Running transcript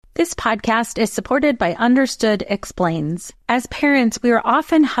This podcast is supported by Understood Explains. As parents, we are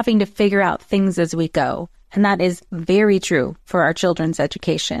often having to figure out things as we go, and that is very true for our children's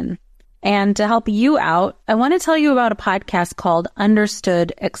education. And to help you out, I want to tell you about a podcast called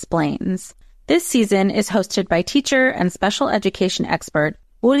Understood Explains. This season is hosted by teacher and special education expert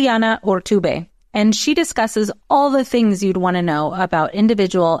Juliana Urtubey, and she discusses all the things you'd want to know about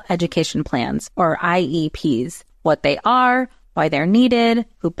individual education plans, or IEPs, what they are, why they're needed,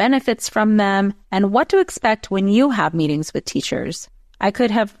 who benefits from them, and what to expect when you have meetings with teachers. I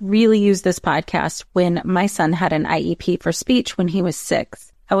could have really used this podcast when my son had an IEP for speech when he was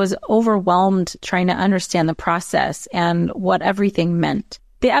 6. I was overwhelmed trying to understand the process and what everything meant.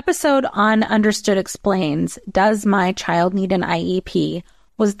 The episode on Understood Explains, Does My Child Need an IEP?,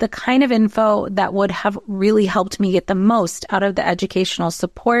 was the kind of info that would have really helped me get the most out of the educational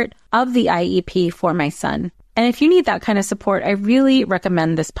support of the IEP for my son. And if you need that kind of support, I really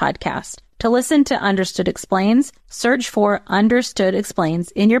recommend this podcast. To listen to Understood Explains, search for Understood Explains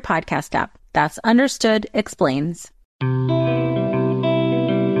in your podcast app. That's Understood Explains.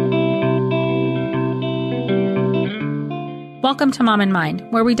 Welcome to Mom in Mind,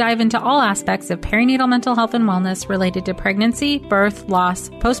 where we dive into all aspects of perinatal mental health and wellness related to pregnancy, birth, loss,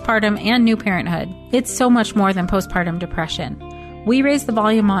 postpartum, and new parenthood. It's so much more than postpartum depression. We raise the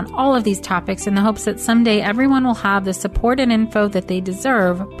volume on all of these topics in the hopes that someday everyone will have the support and info that they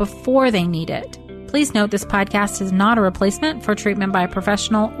deserve before they need it. Please note this podcast is not a replacement for treatment by a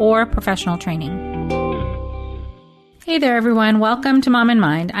professional or professional training. Hey there, everyone. Welcome to Mom in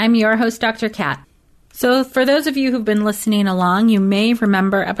Mind. I'm your host, Dr. Kat. So for those of you who've been listening along, you may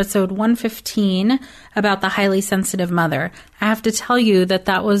remember episode 115 about the highly sensitive mother. I have to tell you that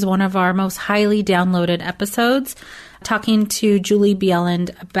that was one of our most highly downloaded episodes, talking to Julie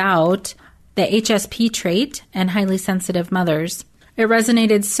Bjelland about the HSP trait and highly sensitive mothers. It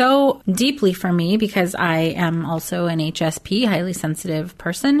resonated so deeply for me because I am also an HSP, highly sensitive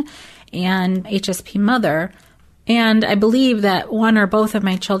person, and HSP mother. And I believe that one or both of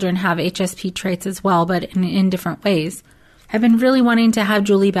my children have HSP traits as well, but in different ways. I've been really wanting to have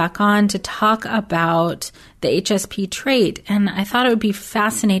Julie back on to talk about the HSP trait, and I thought it would be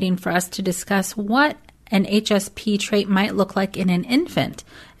fascinating for us to discuss what an HSP trait might look like in an infant,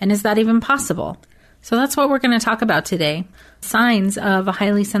 and is that even possible? So that's what we're going to talk about today, signs of a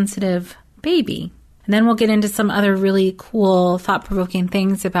highly sensitive baby. And then we'll get into some other really cool, thought-provoking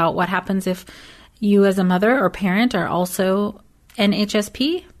things about what happens if you as a mother or parent are also an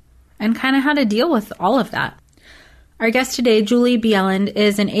HSP, and kind of how to deal with all of that. Our guest today, Julie Bjelland,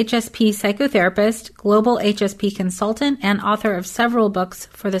 is an HSP psychotherapist, global HSP consultant, and author of several books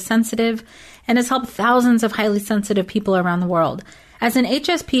for the sensitive, and has helped thousands of highly sensitive people around the world. As an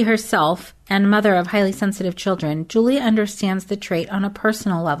HSP herself and mother of highly sensitive children, Julie understands the trait on a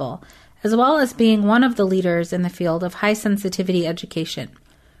personal level, as well as being one of the leaders in the field of high sensitivity education.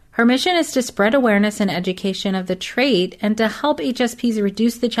 Her mission is to spread awareness and education of the trait and to help HSPs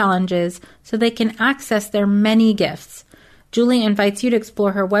reduce the challenges so they can access their many gifts. Julie invites you to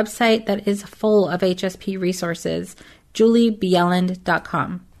explore her website that is full of HSP resources,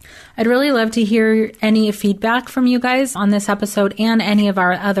 juliebjelland.com. I'd really love to hear any feedback from you guys on this episode and any of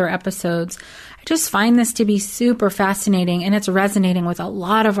our other episodes. I just find this to be super fascinating, and it's resonating with a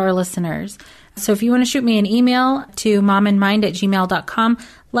lot of our listeners. So if you want to shoot me an email to mominmind@gmail.com,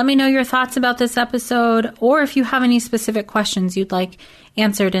 let me know your thoughts about this episode, or if you have any specific questions you'd like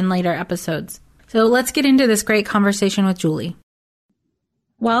answered in later episodes. So let's get into this great conversation with Julie.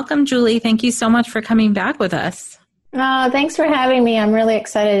 Welcome, Julie. Thank you so much for coming back with us. Oh, thanks for having me. I'm really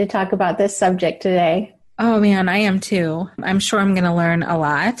excited to talk about this subject today. Oh, man, I am too. I'm sure I'm going to learn a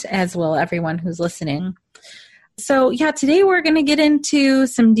lot, as will everyone who's listening. So, today we're going to get into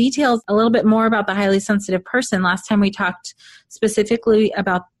some details, a little bit more about the highly sensitive person. Last time we talked specifically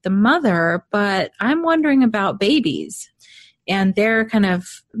about the mother, but I'm wondering about babies and their kind of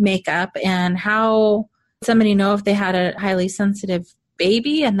makeup and how somebody know if they had a highly sensitive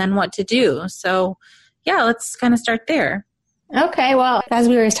baby and then what to do. So, let's kind of start there. Okay, well, as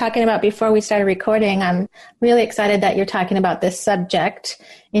we were talking about before we started recording, I'm really excited that you're talking about this subject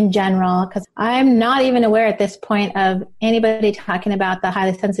in general, because I'm not even aware at this point of anybody talking about the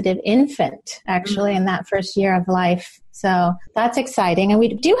highly sensitive infant, actually, in that first year of life. So that's exciting. And we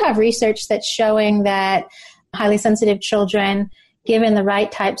do have research that's showing that highly sensitive children, given the right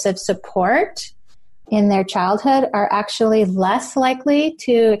types of support in their childhood, are actually less likely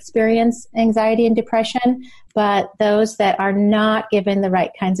to experience anxiety and depression, but those that are not given the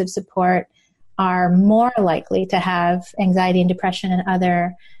right kinds of support are more likely to have anxiety and depression and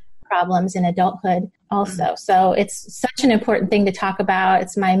other problems in adulthood also. So it's such an important thing to talk about.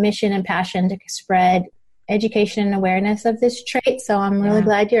 It's my mission and passion to spread education and awareness of this trait. So I'm really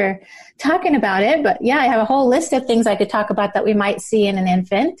glad you're talking about it. But yeah, I have a whole list of things I could talk about that we might see in an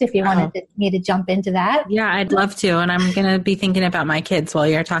infant if you wanted me to jump into that. Yeah, I'd love to. And I'm going to be thinking about my kids while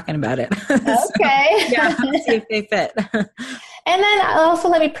you're talking about it. Okay. Yeah, let's see if they fit. And then also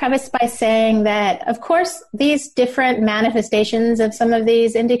let me preface by saying that, of course, these different manifestations of some of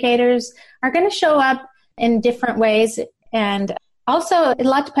these indicators are going to show up in different ways. And also, a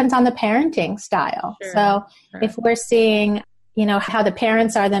lot depends on the parenting style. Sure. So if we're seeing, how the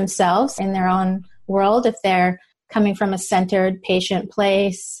parents are themselves in their own world, if they're coming from a centered patient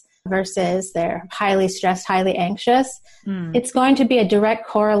place versus they're highly stressed, highly anxious, it's going to be a direct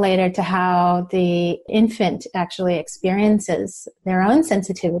correlator to how the infant actually experiences their own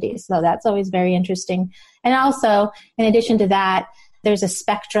sensitivities. So that's always very interesting. And also, in addition to that, there's a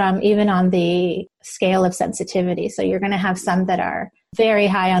spectrum even on the scale of sensitivity. So you're going to have some that are very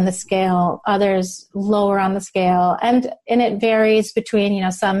high on the scale, others lower on the scale. And it varies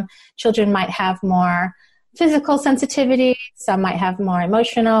between, some children might have more physical sensitivity, some might have more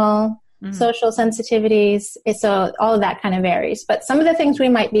emotional, social sensitivities. So all of that kind of varies. But some of the things we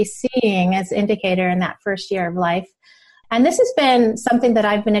might be seeing as indicator in that first year of life. And this has been something that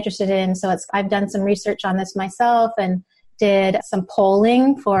I've been interested in. So I've done some research on this myself and did some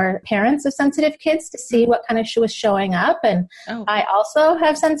polling for parents of sensitive kids to see what kind of was showing up. And I also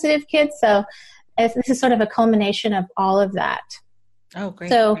have sensitive kids. So this is sort of a culmination of all of that. Oh, great.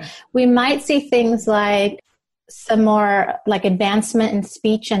 So we might see things like some more like advancement in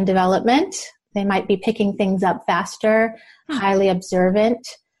speech and development. They might be picking things up faster, highly observant.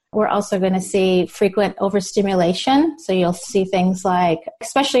 We're also going to see frequent overstimulation. So you'll see things like,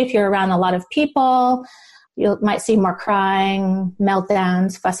 especially if you're around a lot of people, you might see more crying,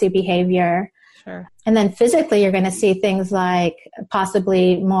 meltdowns, fussy behavior. Sure. And then physically, you're going to see things like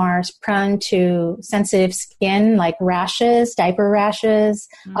possibly more prone to sensitive skin, like rashes, diaper rashes,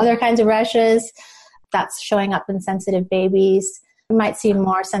 other kinds of rashes. That's showing up in sensitive babies. You might see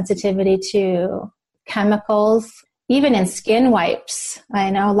more sensitivity to chemicals, even in skin wipes. I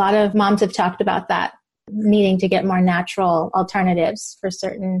know a lot of moms have talked about that, needing to get more natural alternatives for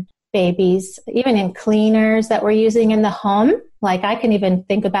certain babies, even in cleaners that we're using in the home. Like I can even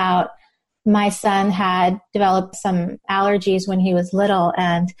think about my son had developed some allergies when he was little,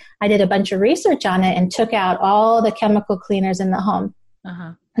 and I did a bunch of research on it and took out all the chemical cleaners in the home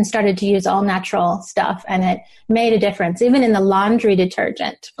and started to use all natural stuff. And it made a difference, even in the laundry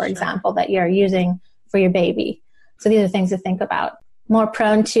detergent, for example, that you're using for your baby. So these are things to think about. More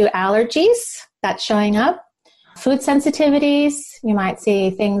prone to allergies, that's showing up. Food sensitivities, you might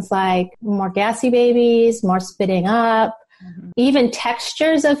see things like more gassy babies, more spitting up, even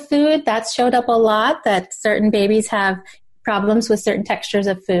textures of food. That's showed up a lot, that certain babies have problems with certain textures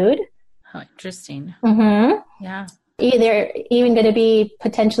of food. Oh, interesting. Yeah. They're even going to be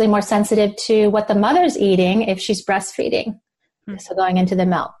potentially more sensitive to what the mother's eating if she's breastfeeding. So going into the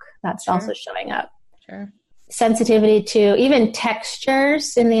milk, that's also showing up. Sure. Sensitivity to even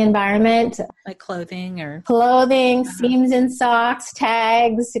textures in the environment. Like clothing, seams in socks,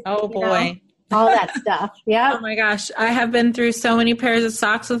 tags. Oh, boy. All that stuff. Yeah. Oh, my gosh. I have been through so many pairs of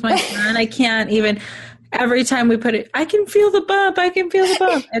socks with my son. I can't even, every time we put it, I can feel the bump.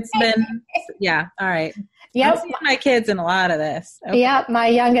 It's been, yeah. All right. Yep. I've seen my kids in a lot of this. Okay. Yeah, my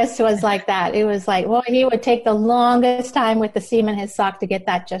youngest was like that. It was like, well, he would take the longest time with the seam in his sock to get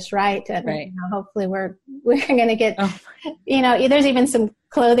that just right. And hopefully we're going to get, there's even some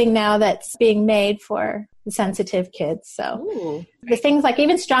clothing now that's being made for sensitive kids. So the things like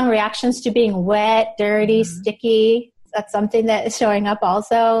even strong reactions to being wet, dirty, sticky, that's something that is showing up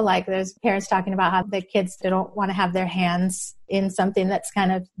also. Like there's parents talking about how the kids, they don't want to have their hands in something that's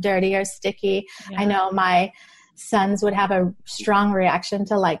kind of dirty or sticky. Yeah. I know my sons would have a strong reaction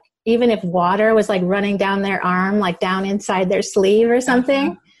to like, even if water was like running down their arm, like down inside their sleeve or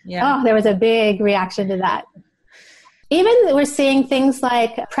something. There was a big reaction to that. Even we're seeing things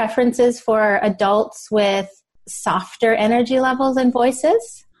like preferences for adults with softer energy levels and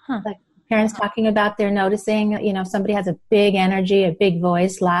voices. Like parents talking about they're noticing, somebody has a big energy, a big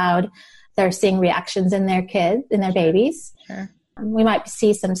voice, loud. They're seeing reactions in their kids, in their babies. Sure. We might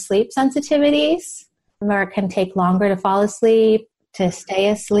see some sleep sensitivities, where it can take longer to fall asleep, to stay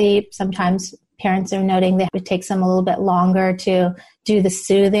asleep. Sometimes parents are noting that it takes them a little bit longer to do the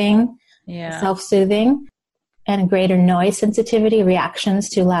soothing, self-soothing, and greater noise sensitivity, reactions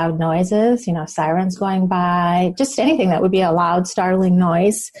to loud noises, sirens going by, just anything that would be a loud, startling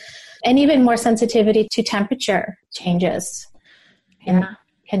noise. And even more sensitivity to temperature changes in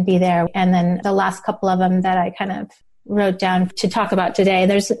can be there. And then the last couple of them that I kind of wrote down to talk about today,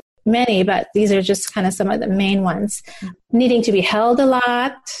 there's many, but these are just kind of some of the main ones. Needing to be held a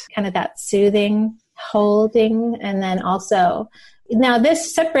lot, kind of that soothing, holding, and then also, now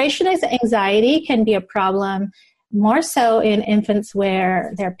this separation anxiety can be a problem more so in infants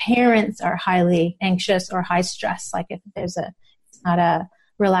where their parents are highly anxious or high stress, like if it's not a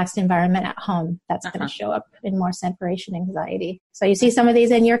relaxed environment at home, that's going to show up in more separation anxiety. So you see some of these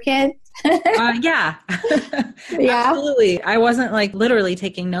in your kids? Yeah. Yeah. Absolutely. I wasn't like literally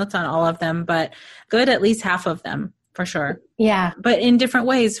taking notes on all of them, but good at least half of them for sure. Yeah. But in different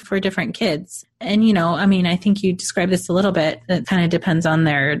ways for different kids. And, you know, I mean, I think you described this a little bit. It kind of depends on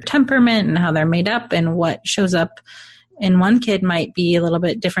their temperament and how they're made up, and what shows up in one kid might be a little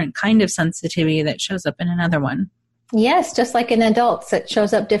bit different kind of sensitivity that shows up in another one. Yes, just like in adults, it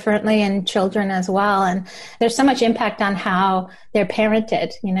shows up differently in children as well. And there's so much impact on how they're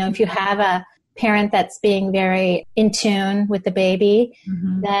parented. You know, if you have a parent that's being very in tune with the baby,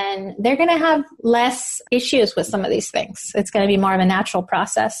 then they're going to have less issues with some of these things. It's going to be more of a natural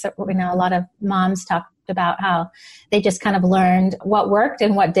process. You know, a lot of moms talked about how they just kind of learned what worked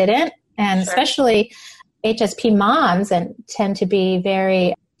and what didn't. And especially HSP moms and tend to be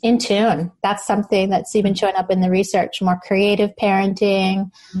very in tune. That's something that's even showing up in the research, more creative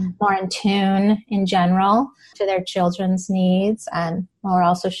parenting, more in tune in general to their children's needs, and more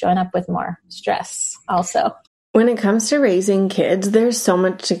also showing up with more stress also. When it comes to raising kids, there's so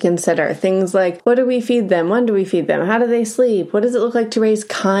much to consider. Things like, what do we feed them? When do we feed them? How do they sleep? What does it look like to raise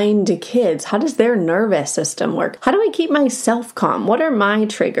kind kids? How does their nervous system work? How do I keep myself calm? What are my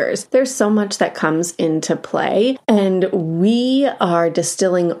triggers? There's so much that comes into play, and we are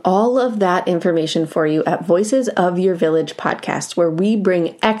distilling all of that information for you at Voices of Your Village podcast, where we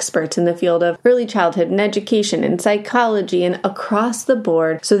bring experts in the field of early childhood and education and psychology and across the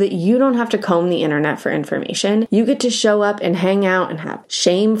board so that you don't have to comb the internet for information. You get to show up and hang out and have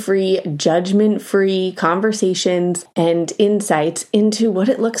shame-free, judgment-free conversations and insights into what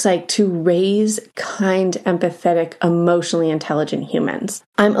it looks like to raise kind, empathetic, emotionally intelligent humans.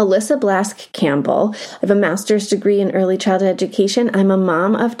 I'm Alyssa Blask Campbell. I have a master's degree in early childhood education. I'm a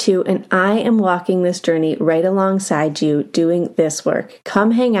mom of 2, and I am walking this journey right alongside you doing this work.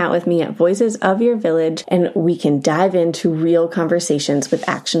 Come hang out with me at Voices of Your Village, and we can dive into real conversations with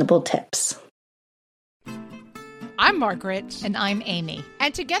actionable tips. I'm Margaret. And I'm Amy.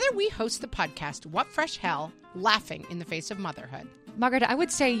 And together we host the podcast, What Fresh Hell? Laughing in the Face of Motherhood. Margaret, I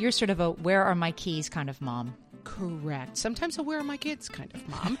would say you're sort of a where are my keys kind of mom. Correct. Sometimes a where are my kids kind of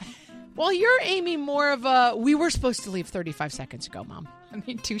mom. Well, you're, Amy, more of a we were supposed to leave 35 seconds ago, mom. I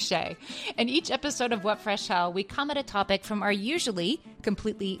mean, touche. In each episode of What Fresh Hell, we come at a topic from our usually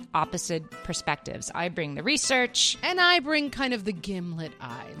completely opposite perspectives. I bring the research. And I bring kind of the gimlet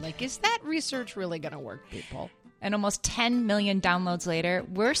eye. Like, is that research really going to work, people? And almost 10 million downloads later,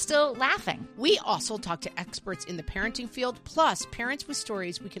 we're still laughing. We also talk to experts in the parenting field, plus parents with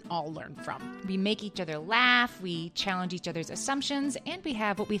stories we can all learn from. We make each other laugh, we challenge each other's assumptions, and we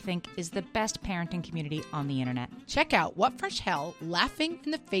have what we think is the best parenting community on the internet. Check out What Fresh Hell? Laughing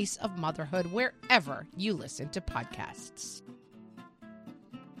in the Face of Motherhood wherever you listen to podcasts.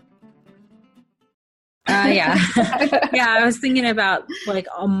 Yeah. Yeah, I was thinking about like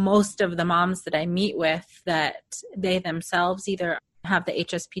most of the moms that I meet with, that they themselves either have the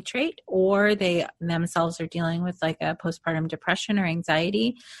HSP trait or they themselves are dealing with like a postpartum depression or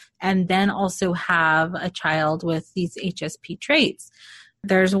anxiety, and then also have a child with these HSP traits.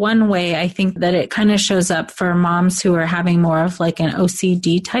 There's one way I think that it kind of shows up for moms who are having more of like an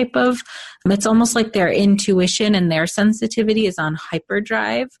OCD type of, it's almost like their intuition and their sensitivity is on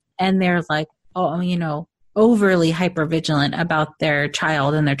hyperdrive, and they're like, oh, you know, overly hypervigilant about their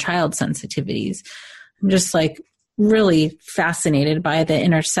child and their child sensitivities. I'm just like really fascinated by the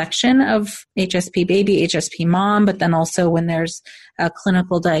intersection of HSP baby, HSP mom, but then also when there's a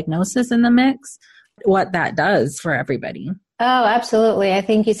clinical diagnosis in the mix, what that does for everybody. Oh, absolutely. I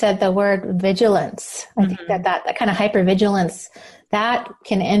think you said the word vigilance. I think that kind of hypervigilance, that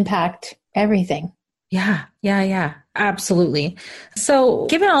can impact everything. Yeah. Absolutely. So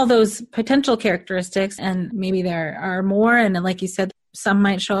given all those potential characteristics, and maybe there are more, and like you said, some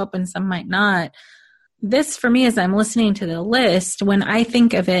might show up and some might not. This for me, as I'm listening to the list, when I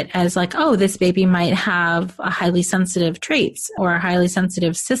think of it as like, oh, this baby might have a highly sensitive traits or a highly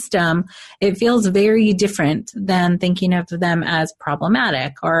sensitive system, it feels very different than thinking of them as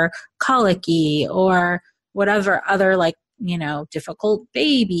problematic or colicky or whatever other, like, you know, difficult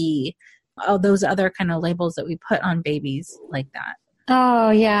baby, all those other kind of labels that we put on babies like that. Oh,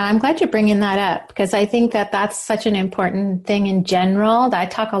 yeah. I'm glad you're bringing that up because I think that that's such an important thing in general. I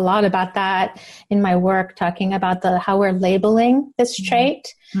talk a lot about that in my work, talking about how we're labeling this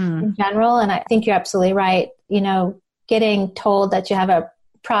trait in general. And I think you're absolutely right. You know, getting told that you have a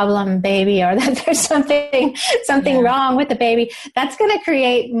problem baby or that there's something wrong with the baby, that's going to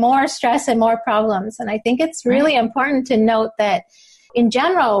create more stress and more problems. And I think it's really important to note that in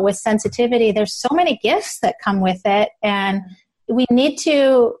general with sensitivity, there's so many gifts that come with it. And we need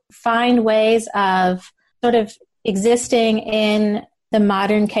to find ways of sort of existing in the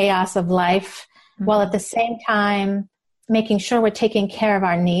modern chaos of life while at the same time making sure we're taking care of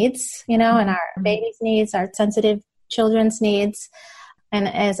our needs, you know, and our baby's needs, our sensitive children's needs, and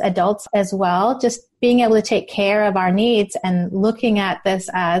as adults as well, just being able to take care of our needs and looking at this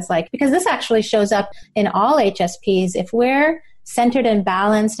as like, because this actually shows up in all HSPs. If we're centered and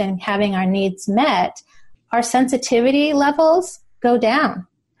balanced and having our needs met, our sensitivity levels go down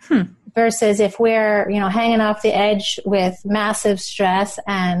versus if we're, you know, hanging off the edge with massive stress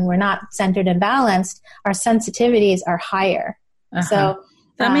and we're not centered and balanced, our sensitivities are higher. So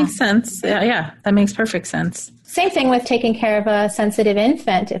that makes sense. Yeah, that makes perfect sense. Same thing with taking care of a sensitive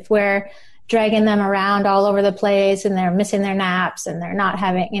infant. If we're dragging them around all over the place and they're missing their naps and they're not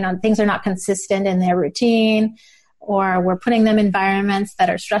having, you know, things are not consistent in their routine, or we're putting them in environments that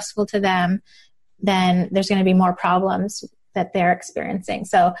are stressful to them, then there's going to be more problems that they're experiencing.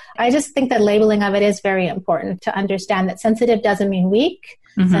 So I just think that labeling of it is very important to understand that sensitive doesn't mean weak.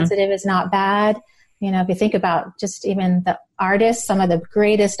 Sensitive is not bad. You know, if you think about just even the artists, some of the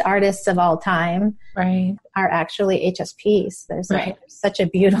greatest artists of all time are actually HSPs. There's such a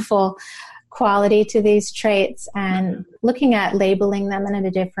beautiful quality to these traits, and looking at labeling them in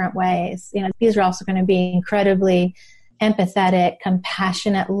a different ways. You know, these are also going to be incredibly empathetic,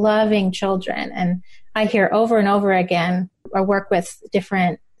 compassionate, loving children. And I hear over and over again, I work with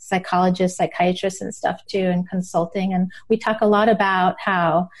different psychologists, psychiatrists and stuff too, and consulting. And we talk a lot about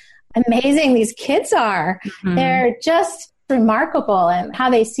how amazing these kids are. They're just remarkable, and how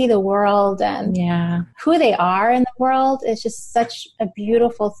they see the world and who they are in the world is just such a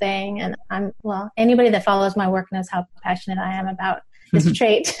beautiful thing. And anybody that follows my work knows how passionate I am about this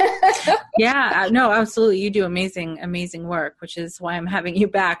trait. No, absolutely. You do amazing work, which is why I'm having you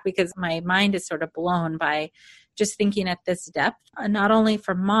back, because my mind is sort of blown by just thinking at this depth, not only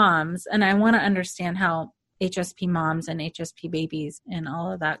for moms, and I want to understand how HSP moms and HSP babies and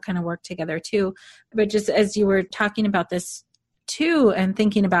all of that kind of work together too. But just as you were talking about this too, and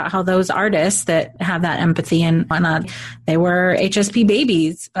thinking about how those artists that have that empathy and whatnot, they were HSP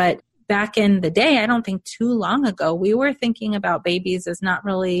babies. But back in the day, I don't think too long ago, we were thinking about babies as not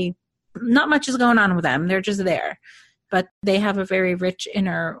much is going on with them. They're just there. But they have a very rich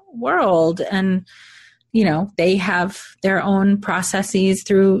inner world, and you know, they have their own processes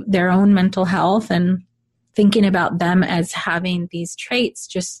through their own mental health, and thinking about them as having these traits,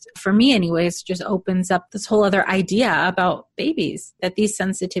 just for me anyways, just opens up this whole other idea about babies, that these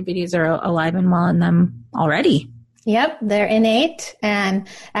sensitivities are alive and well in them already. Yep, they're innate. And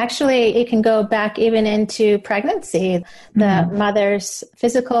actually, it can go back even into pregnancy. The mother's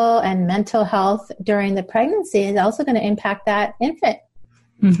physical and mental health during the pregnancy is also going to impact that infant.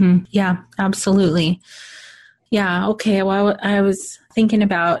 Yeah, absolutely. Yeah, okay. Well, I was thinking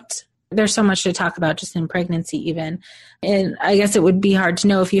about, there's so much to talk about just in pregnancy even. And I guess it would be hard to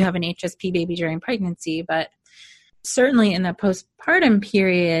know if you have an HSP baby during pregnancy, but certainly in the postpartum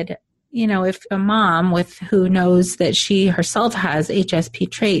period, you know, if a mom who knows that she herself has HSP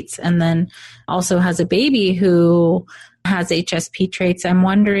traits and then also has a baby who has HSP traits, I'm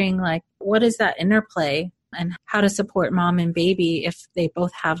wondering, like, what is that interplay and how to support mom and baby if they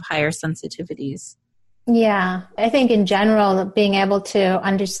both have higher sensitivities? Yeah, I think in general, being able to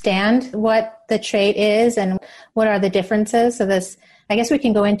understand what the trait is and what are the differences. So this, I guess we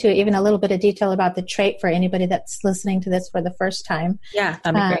can go into even a little bit of detail about the trait for anybody that's listening to this for the first time. Yeah,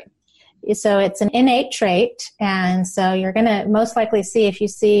 that'd be great. So it's an innate trait. And so you're going to most likely see, if you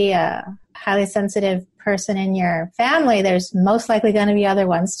see a highly sensitive person in your family, there's most likely going to be other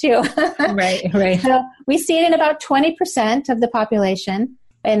ones too. Right. So we see it in about 20% of the population.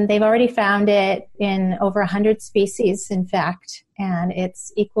 And they've already found it in over 100 species, in fact, and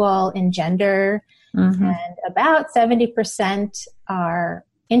it's equal in gender, and about 70% are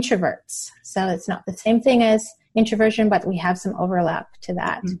introverts. So it's not the same thing as introversion, but we have some overlap to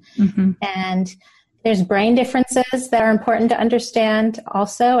that. And there's brain differences that are important to understand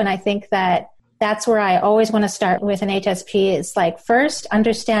also, and I think that's where I always want to start with an HSP is like, first,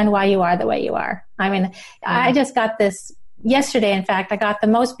 understand why you are the way you are. I mean, I just got this yesterday, in fact, I got the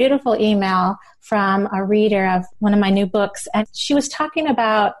most beautiful email from a reader of one of my new books. And she was talking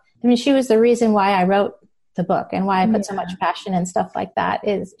about, she was the reason why I wrote the book and why I put so much passion and stuff like that,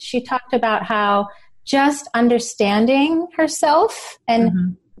 is she talked about how just understanding herself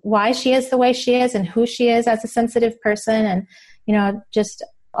and why she is the way she is and who she is as a sensitive person, and, just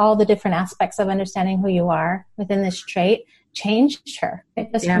all the different aspects of understanding who you are within this trait changed her.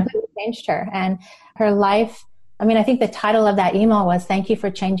 It just completely changed her. And her life, I think the title of that email was "Thank you for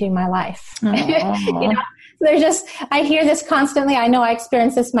changing my life." I hear this constantly. I know I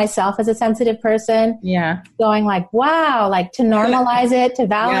experience this myself as a sensitive person. Yeah. Going like, wow, like to normalize it, to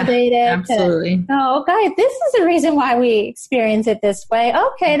validate it. Absolutely. Okay, this is the reason why we experience it this way.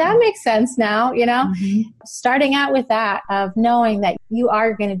 Okay, that makes sense now, Starting out with that, of knowing that you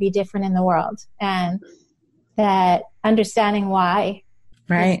are going to be different in the world, and that understanding why.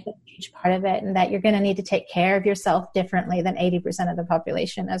 Right. Is a huge part of it, and that you're going to need to take care of yourself differently than 80% of the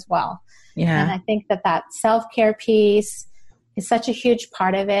population as well. Yeah. And I think that self-care piece is such a huge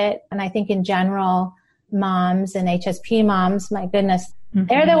part of it. And I think in general, moms and HSP moms, my goodness,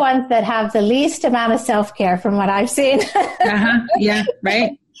 they're the ones that have the least amount of self-care from what I've seen. Yeah,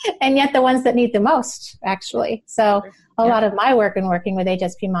 right. And yet the ones that need the most, actually. So a lot of my work in working with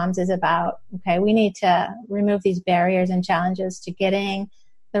HSP moms is about, okay, we need to remove these barriers and challenges to getting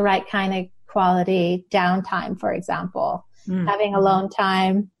the right kind of quality downtime, for example, having alone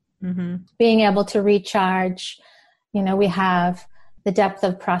time, being able to recharge. We have the depth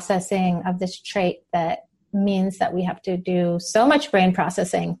of processing of this trait that means that we have to do so much brain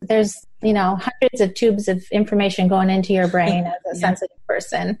processing. There's, hundreds of tubes of information going into your brain as a sensitive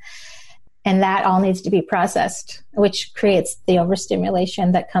person. And that all needs to be processed, which creates the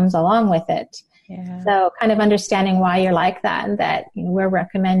overstimulation that comes along with it. Yeah. So kind of understanding why you're like that, and that we're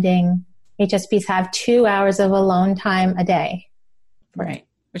recommending HSPs have 2 hours of alone time a day. Right.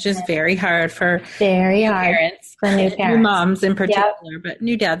 Which is very hard for parents. For new parents. New moms in particular, but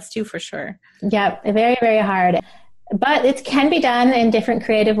new dads too, for sure. Yep. Very, very hard. But it can be done in different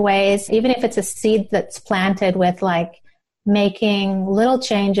creative ways, even if it's a seed that's planted with like making little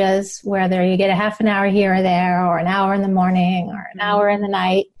changes, whether you get a half an hour here or there, or an hour in the morning or an hour in the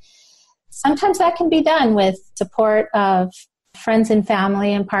night. Sometimes that can be done with support of friends and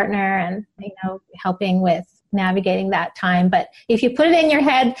family and partner, and, helping with navigating that time. But if you put it in your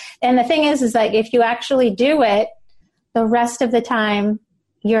head, and the thing is like, if you actually do it, the rest of the time,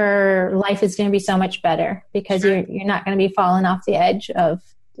 your life is going to be so much better, because you're not going to be falling off the edge of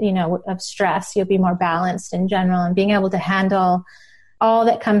stress. You'll be more balanced in general, and being able to handle all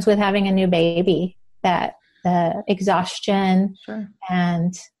that comes with having a new baby, that the exhaustion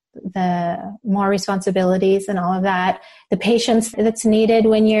and the more responsibilities and all of that, the patience that's needed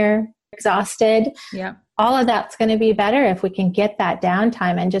when you're exhausted. Yeah. All of that's going to be better if we can get that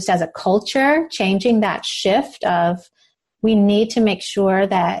downtime, and just as a culture, changing that shift of, we need to make sure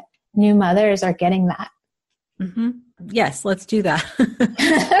that new mothers are getting that. Yes, let's do that.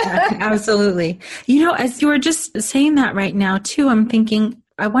 Absolutely. As you were just saying that right now too, I'm thinking,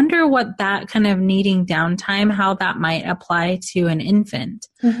 I wonder what that kind of needing downtime, how that might apply to an infant.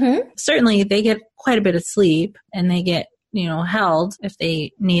 Certainly they get quite a bit of sleep, and they get, held if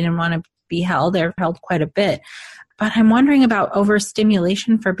they need and want to be held. They're held quite a bit. But I'm wondering about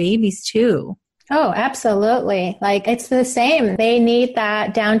overstimulation for babies too. Oh, absolutely. Like, it's the same. They need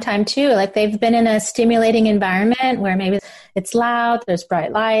that downtime too. Like, they've been in a stimulating environment where maybe it's loud, there's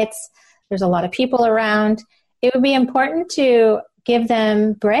bright lights, there's a lot of people around. It would be important to give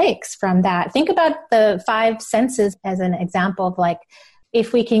them breaks from that. Think about the 5 senses as an example of, like,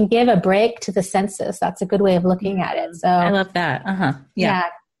 if we can give a break to the senses, that's a good way of looking at it. So I love that. Yeah.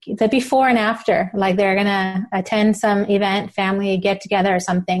 The before and after, like they're going to attend some event, family get together or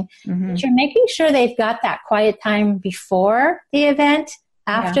something. But you're making sure they've got that quiet time before the event,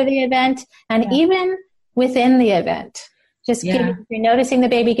 after the event, and even within the event. Just if you're noticing the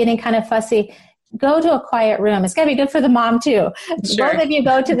baby getting kind of fussy, go to a quiet room. It's going to be good for the mom too. Both of you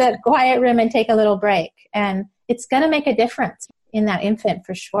go to the quiet room and take a little break. And it's going to make a difference in that infant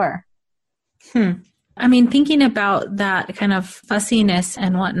for sure. Thinking about that kind of fussiness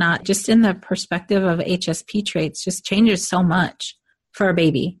and whatnot, just in the perspective of HSP traits, just changes so much for a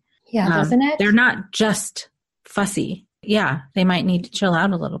baby. Yeah, doesn't it? They're not just fussy. Yeah, they might need to chill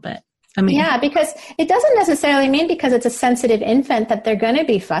out a little bit. Because it doesn't necessarily mean because it's a sensitive infant that they're going to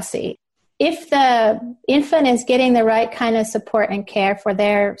be fussy. If the infant is getting the right kind of support and care for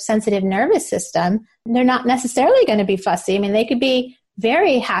their sensitive nervous system, they're not necessarily going to be fussy. They could be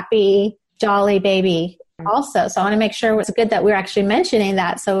very happy, jolly baby also. So I want to make sure it's good that we're actually mentioning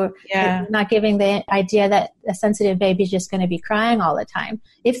that. So we're not giving the idea that a sensitive baby is just going to be crying all the time.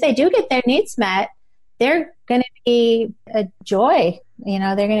 If they do get their needs met, they're going to be a joy.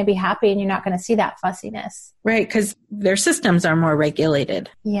 They're going to be happy, and you're not going to see that fussiness. Right, because their systems are more regulated.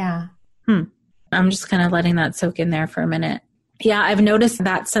 Yeah. I'm just kind of letting that soak in there for a minute. Yeah, I've noticed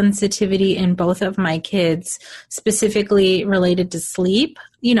that sensitivity in both of my kids, specifically related to sleep.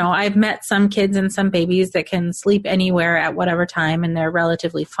 I've met some kids and some babies that can sleep anywhere at whatever time, and they're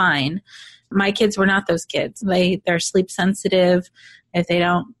relatively fine. My kids were not those kids. They're sleep sensitive. If they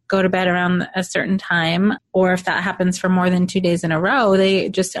don't go to bed around a certain time, or if that happens for more than 2 days in a row, they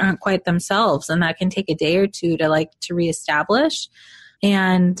just aren't quite themselves. And that can take a day or two to reestablish.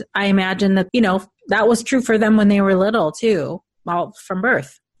 And I imagine that, that was true for them when they were little too, well, from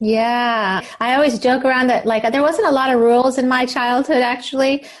birth. Yeah. I always joke around that, there wasn't a lot of rules in my childhood,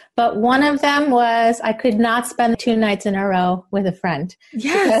 actually, but one of them was I could not spend 2 nights in a row with a friend.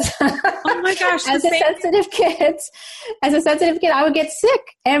 Yes. Oh my gosh. As a sensitive kid, I would get sick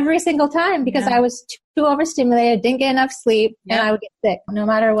every single time because I was too overstimulated, didn't get enough sleep, and I would get sick no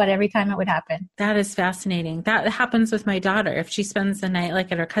matter what, every time it would happen. That is fascinating. That happens with my daughter. If she spends the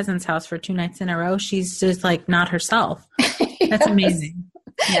night at her cousin's house for 2 nights in a row, she's just not herself. That's amazing.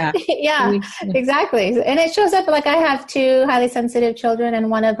 Yeah. Yeah, exactly. And it shows up I have 2 highly sensitive children, and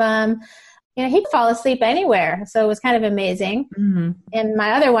one of them, he'd fall asleep anywhere. So it was kind of amazing. Mm-hmm. And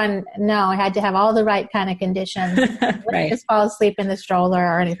my other one, no, I had to have all the right kind of conditions. Right. Just fall asleep in the stroller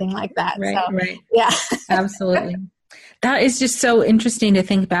or anything like that. Right, so, right. Yeah. Absolutely. That is just so interesting to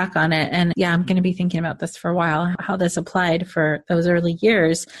think back on it. And I'm going to be thinking about this for a while, how this applied for those early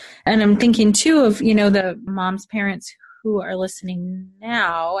years. And I'm thinking too of, the moms, parents who are listening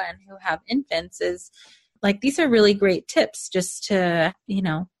now and who have infants is these are really great tips just to,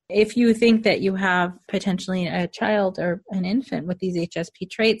 if you think that you have potentially a child or an infant with these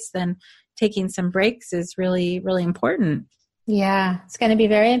HSP traits, then taking some breaks is really, really important. Yeah, it's going to be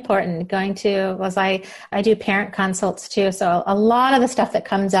very important. I do parent consults too. So a lot of the stuff that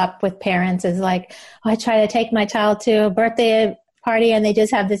comes up with parents is I try to take my child to a birthday party and they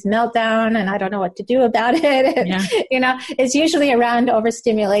just have this meltdown and I don't know what to do about it. And, it's usually around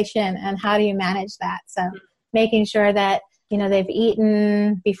overstimulation and how do you manage that? So making sure that, they've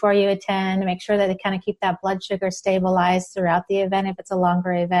eaten before you attend, make sure that they kind of keep that blood sugar stabilized throughout the event if it's a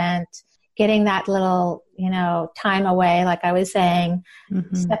longer event, getting that little, time away, like I was saying,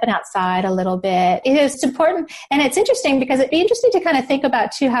 stepping outside a little bit. It's important. And it's interesting because it'd be interesting to kind of think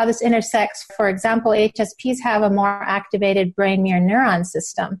about too how this intersects. For example, HSPs have a more activated brain mirror neuron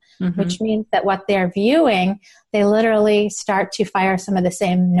system, which means that what they're viewing, they literally start to fire some of the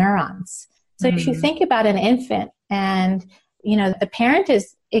same neurons. So if you think about an infant and, the parent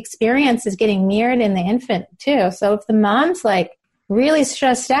experience is getting mirrored in the infant too. So if the mom's really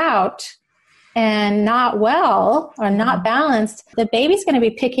stressed out and not well or not balanced, the baby's going to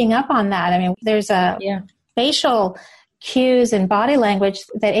be picking up on that. I mean, there's facial cues and body language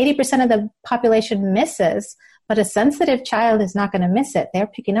that 80% of the population misses, but a sensitive child is not going to miss it. They're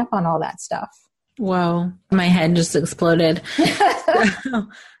picking up on all that stuff. Whoa, my head just exploded.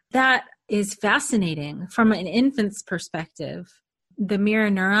 That is fascinating from an infant's perspective. The mirror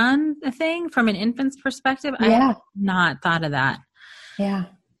neuron thing from an infant's perspective, I have not thought of that. Yeah.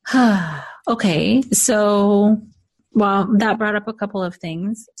 Okay. So, that brought up a couple of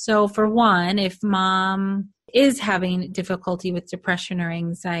things. So for one, if mom is having difficulty with depression or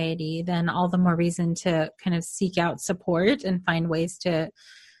anxiety, then all the more reason to kind of seek out support and find ways to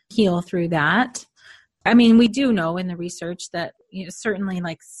heal through that. I mean, we do know in the research that certainly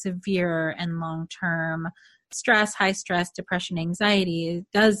severe and long-term stress, high stress, depression, anxiety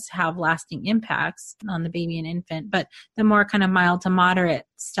does have lasting impacts on the baby and infant, but the more kind of mild to moderate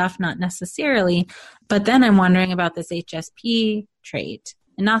stuff, not necessarily. But then I'm wondering about this HSP trait.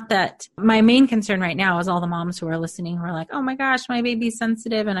 And not that my main concern right now is all the moms who are listening who are like, oh my gosh, my baby's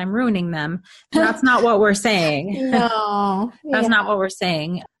sensitive and I'm ruining them. That's not what we're saying. No. That's not what we're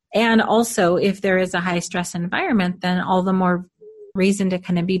saying. And also, if there is a high stress environment, then all the more reason to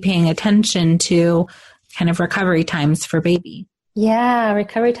kind of be paying attention to kind of recovery times for baby. Yeah,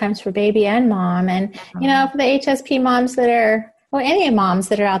 recovery times for baby and mom. And, for the HSP moms any moms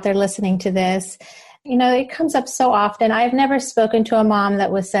that are out there listening to this, it comes up so often. I've never spoken to a mom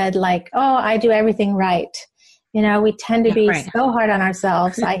that was said oh, I do everything right. We tend to be so hard on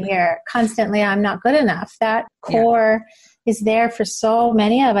ourselves. I hear constantly, I'm not good enough. That core is there for so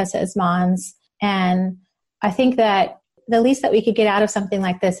many of us as moms. And I think that the least that we could get out of something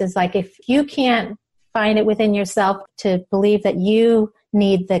like this is if you can't find it within yourself to believe that you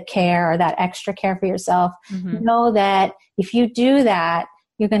need the care or that extra care for yourself, know that if you do that,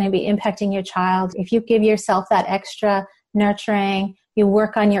 you're going to be impacting your child. If you give yourself that extra nurturing, you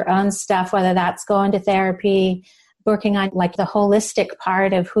work on your own stuff, whether that's going to therapy, working on like the holistic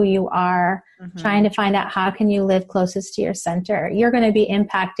part of who you are, trying to find out how can you live closest to your center. You're going to be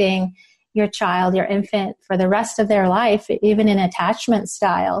impacting your child, your infant for the rest of their life, even in attachment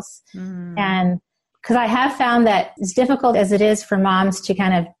styles. And because I have found that as difficult as it is for moms to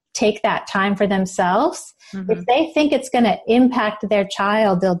kind of take that time for themselves, if they think it's going to impact their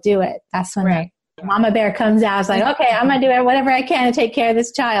child, they'll do it. That's when the mama bear comes out. It's like, okay, I'm going to do whatever I can to take care of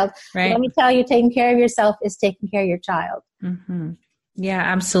this child. Let me tell you, taking care of yourself is taking care of your child. Yeah,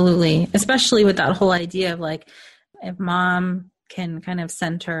 absolutely. Especially with that whole idea of like, if mom can kind of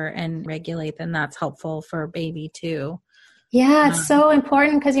center and regulate, then that's helpful for baby too. Yeah, it's so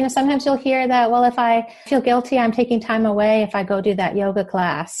important because, you know, sometimes you'll hear that, well, if I feel guilty, I'm taking time away if I go do that yoga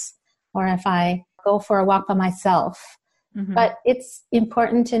class or if I go for a walk by myself. But it's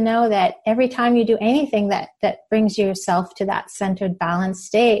important to know that every time you do anything that brings yourself to that centered, balanced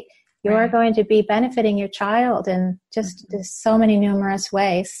state, you're going to be benefiting your child in just so many numerous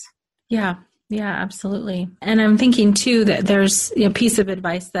ways. Yeah, absolutely. And I'm thinking too that there's a piece of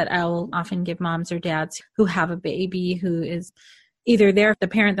advice that I'll often give moms or dads who have a baby who is either the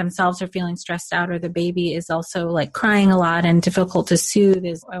parent themselves are feeling stressed out, or the baby is also like crying a lot and difficult to soothe.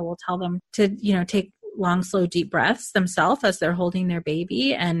 Is I will tell them to, take long, slow, deep breaths themselves as they're holding their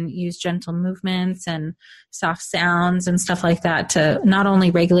baby and use gentle movements and soft sounds and stuff like that to not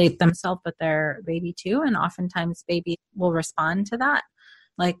only regulate themselves, but their baby too. And oftentimes baby will respond to that.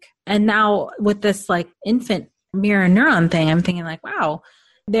 And now with this infant mirror neuron thing, I'm thinking wow,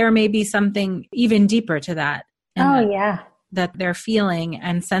 there may be something even deeper to that. That they're feeling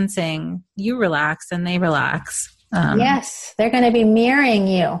and sensing you relax and they relax. Yes, they're going to be mirroring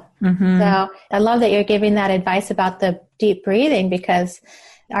you. So I love that you're giving that advice about the deep breathing, because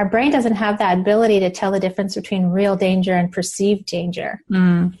our brain doesn't have that ability to tell the difference between real danger and perceived danger.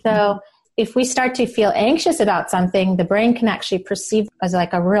 So if we start to feel anxious about something, the brain can actually perceive as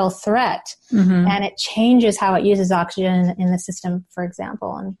like a real threat, and it changes how it uses oxygen in the system, for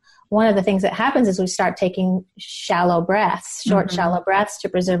example. And one of the things that happens is we start taking shallow breaths, short, shallow breaths to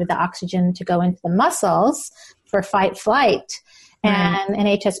preserve the oxygen to go into the muscles for fight, flight. And an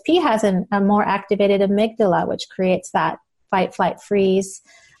HSP has a more activated amygdala, which creates that fight, flight, freeze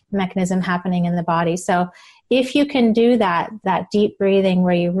mechanism happening in the body. So if you can do that deep breathing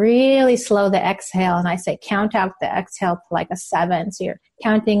where you really slow the exhale, and I say count out the exhale to like a 7. So you're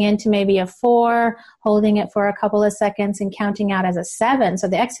counting into maybe a 4, holding it for a couple of seconds and counting out as a 7. So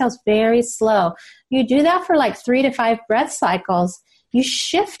the exhale is very slow. You do that for 3 to 5 breath cycles. You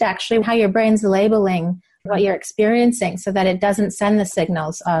shift actually how your brain's labeling what you're experiencing so that it doesn't send the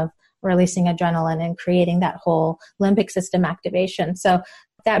signals of releasing adrenaline and creating that whole limbic system activation. So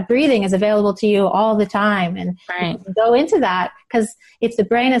that breathing is available to you all the time, and you can go into that, because if the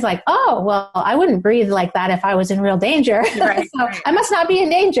brain is like, oh, well, I wouldn't breathe like that if I was in real danger. So I must not be in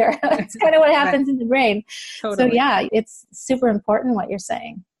danger. That's kind of what happens in the brain. Totally. So yeah, it's super important what you're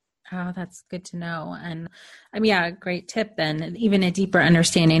saying. Oh, that's good to know. And great tip then, even a deeper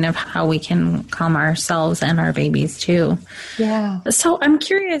understanding of how we can calm ourselves and our babies too. Yeah. So I'm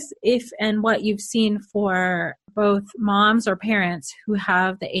curious if and what you've seen for both moms or parents who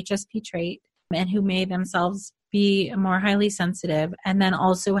have the HSP trait and who may themselves be more highly sensitive, and then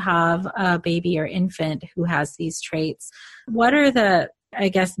also have a baby or infant who has these traits. What are the,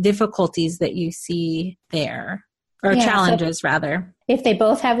 difficulties that you see there? Or challenges, rather. If they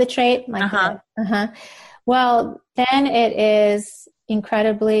both have the trait? Well, then it is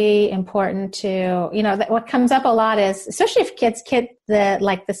incredibly important to, what comes up a lot is, especially if kids get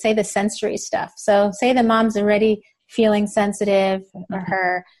the sensory stuff. So say the mom's already feeling sensitive, or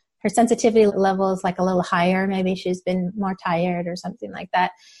her sensitivity level is a little higher. Maybe she's been more tired or something like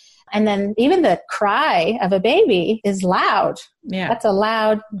that. And then even the cry of a baby is loud. Yeah. That's a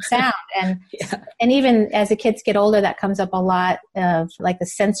loud sound. And and even as the kids get older, that comes up a lot of the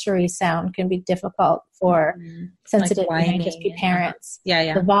sensory sound can be difficult for sensitive HSP parents.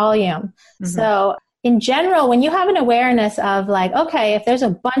 The volume. So in general, when you have an awareness of okay, if there's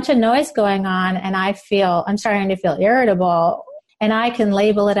a bunch of noise going on and I'm starting to feel irritable, and I can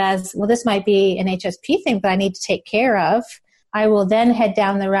label it as, well, this might be an HSP thing that I need to take care of, I will then head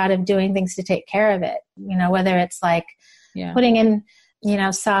down the route of doing things to take care of it. Whether it's putting in,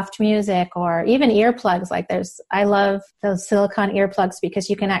 soft music, or even earplugs. I love those silicone earplugs, because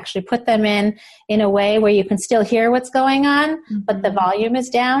you can actually put them in a way where you can still hear what's going on, but the volume is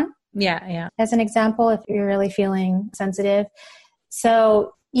down. Yeah. As an example, if you're really feeling sensitive.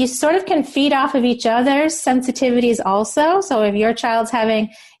 So you sort of can feed off of each other's sensitivities also. So if your child's having,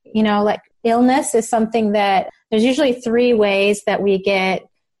 like illness is something that there's usually 3 ways that we get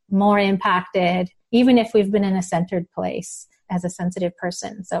more impacted, even if we've been in a centered place as a sensitive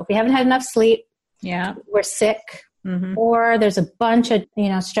person. So if we haven't had enough sleep, we're sick, or there's a bunch of,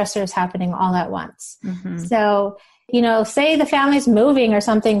 stressors happening all at once. So, say the family's moving or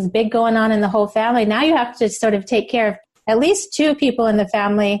something's big going on in the whole family. Now you have to sort of take care of at least 2 people in the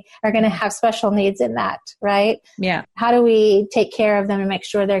family are going to have special needs in that, right? Yeah. How do we take care of them and make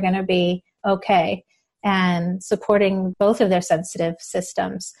sure they're going to be okay and supporting both of their sensitive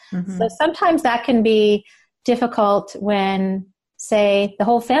systems? So sometimes that can be difficult when, say, the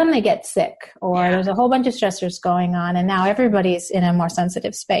whole family gets sick or there's a whole bunch of stressors going on and now everybody's in a more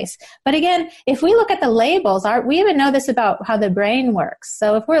sensitive space. But again, if we look at the labels, we even know this about how the brain works.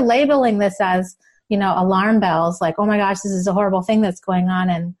 So if we're labeling this as, alarm bells, like, oh my gosh, this is a horrible thing that's going on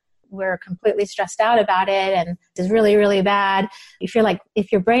and we're completely stressed out about it and it's really, really bad. If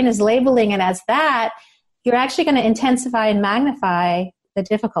your brain is labeling it as that, you're actually going to intensify and magnify the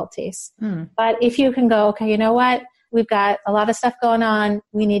difficulties. But if you can go, okay, you know what? We've got a lot of stuff going on.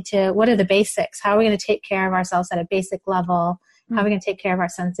 What are the basics? How are we going to take care of ourselves at a basic level? How are we going to take care of our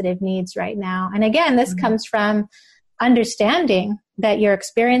sensitive needs right now? And again, this comes from understanding that you're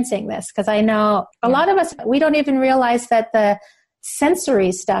experiencing this. Because I know a lot of us, we don't even realize that the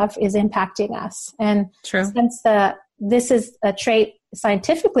sensory stuff is impacting us. And since this is a trait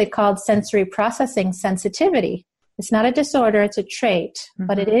scientifically called sensory processing sensitivity, it's not a disorder, it's a trait,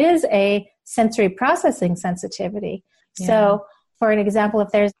 but it is a sensory processing sensitivity. So for an example, if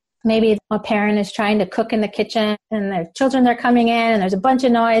there's maybe a parent is trying to cook in the kitchen and their children are coming in and there's a bunch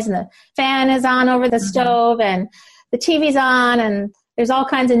of noise and the fan is on over the stove and the TV's on and there's all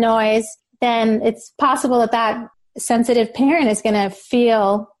kinds of noise, then it's possible that sensitive parent is going to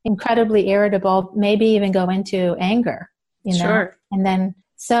feel incredibly irritable, maybe even go into anger, And then,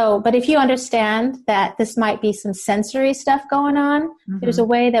 but if you understand that this might be some sensory stuff going on, there's a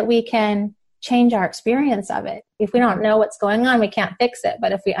way that we can change our experience of it. If we don't know what's going on, we can't fix it.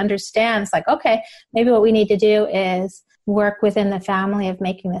 But if we understand, it's like, okay, maybe what we need to do is work within the family of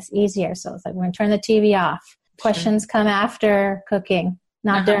making this easier. So it's like, we're going to turn the TV off. Questions come after cooking,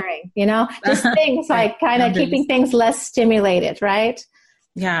 not during, just things like kind of keeping things less stimulated, right?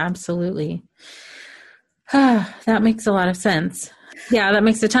 Yeah, absolutely. That makes a lot of sense. Yeah, that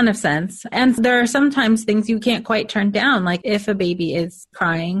makes a ton of sense. And there are sometimes things you can't quite turn down. Like if a baby is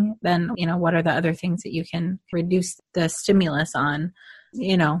crying, then, what are the other things that you can reduce the stimulus on?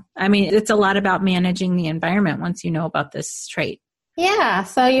 It's a lot about managing the environment once you know about this trait. Yeah.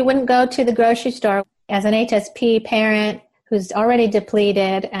 So you wouldn't go to the grocery store as an HSP parent who's already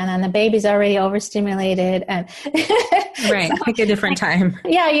depleted and then the baby's already overstimulated and right, so, pick a different time.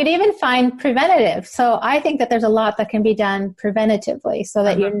 Yeah, you'd even find preventative. So I think that there's a lot that can be done preventatively so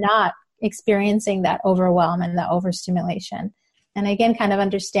that you're not experiencing that overwhelm and the overstimulation. And again, kind of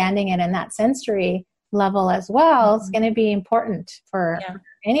understanding it in that sensory level as well is going to be important for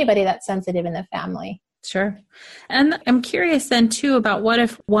anybody that's sensitive in the family. Sure. And I'm curious then too about what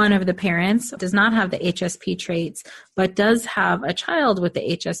if one of the parents does not have the HSP traits, but does have a child with the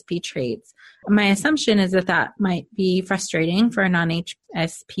HSP traits. My assumption is that might be frustrating for a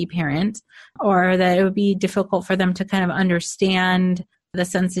non-HSP parent, or that it would be difficult for them to kind of understand the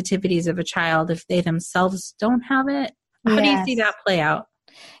sensitivities of a child if they themselves don't have it. How do you see that play out?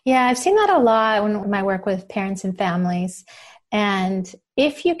 Yeah, I've seen that a lot when I work with parents and families. And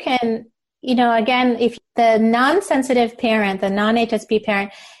if you can, again, if the non-sensitive parent, the non-HSP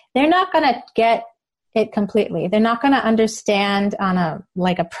parent, they're not going to get it completely. They're not going to understand on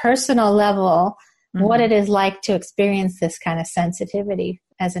a personal level what it is like to experience this kind of sensitivity,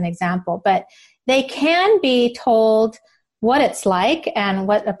 as an example. But they can be told what it's like and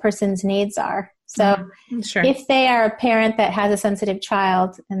what a person's needs are. So if they are a parent that has a sensitive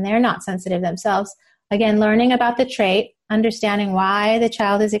child and they're not sensitive themselves, again, learning about the trait, understanding why the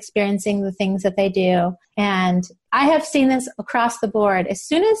child is experiencing the things that they do. And I have seen this across the board. As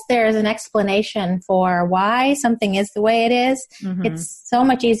soon as there's an explanation for why something is the way it is, it's so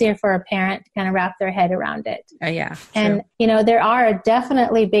much easier for a parent to kind of wrap their head around it. And, there are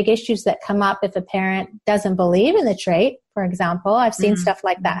definitely big issues that come up if a parent doesn't believe in the trait, for example. I've seen stuff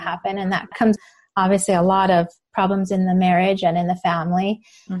like that happen, and that comes obviously a lot of problems in the marriage and in the family.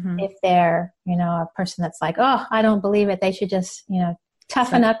 If they're, a person that's like, oh, I don't believe it, they should just,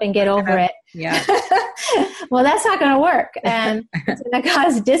 toughen up and get over it. Yeah. Well, that's not going to work. And it's going to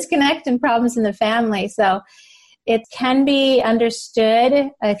cause disconnect and problems in the family. So it can be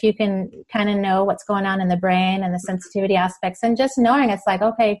understood if you can kind of know what's going on in the brain and the sensitivity aspects, and just knowing it's like,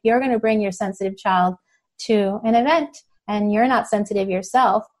 okay, if you're going to bring your sensitive child to an event and you're not sensitive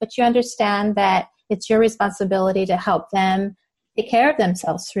yourself, but you understand that it's your responsibility to help them take care of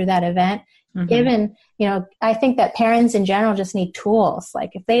themselves through that event. Mm-hmm. Given, I think that parents in general just need tools.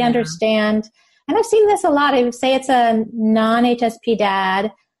 Like if they understand, and I've seen this a lot, I would say it's a non-HSP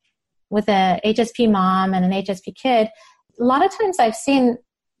dad with a HSP mom and an HSP kid. A lot of times I've seen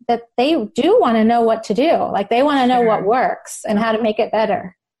that they do want to know what to do. Like they want to know what works and how to make it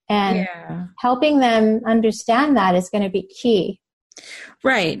better. And helping them understand that is going to be key.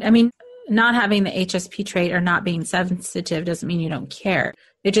 Right. I mean, not having the HSP trait or not being sensitive doesn't mean you don't care.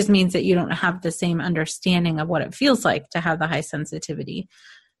 It just means that you don't have the same understanding of what it feels like to have the high sensitivity.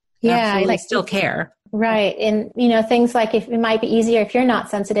 Yeah. Like still care. Right. And, things like if it might be easier, if you're not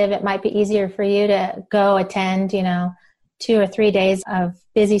sensitive, it might be easier for you to go attend, 2 or 3 days of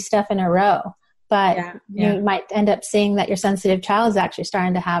busy stuff in a row. But you might end up seeing that your sensitive child is actually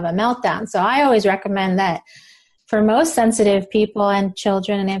starting to have a meltdown. So I always recommend that for most sensitive people and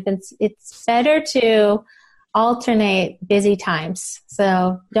children and infants, it's better to alternate busy times.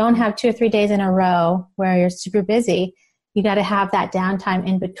 So don't have 2 or 3 days in a row where you're super busy. You got to have that downtime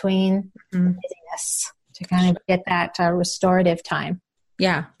in between busyness to kind of get that restorative time.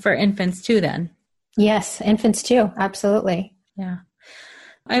 Yeah. For infants too, then. Yes. Infants too. Absolutely. Yeah.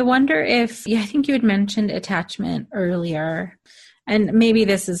 I wonder if, I think you had mentioned attachment earlier, and maybe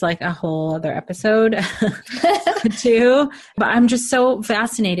this is like a whole other episode too, but I'm just so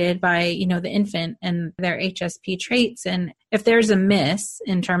fascinated by, the infant and their HSP traits. And if there's a miss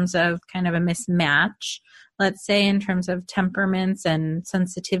in terms of kind of a mismatch, let's say in terms of temperaments and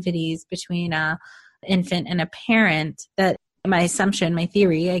sensitivities between a infant and a parent, that my assumption, my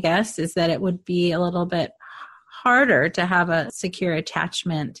theory, I guess, is that it would be a little bit harder to have a secure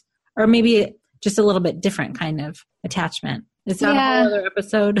attachment, or maybe just a little bit different kind of attachment. Is that a whole other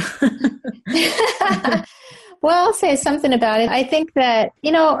episode? Well, I'll say something about it. I think that,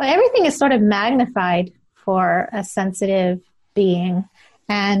 everything is sort of magnified for a sensitive being.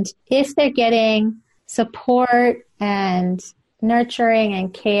 And if they're getting support and nurturing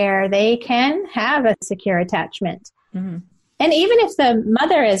and care, they can have a secure attachment. Mm-hmm. And even if the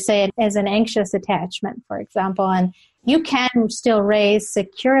mother is, say, is an anxious attachment, for example, and you can still raise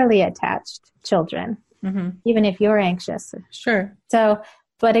securely attached children, even if you're anxious. Sure. So,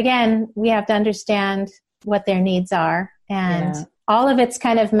 but again, we have to understand what their needs are. And all of it's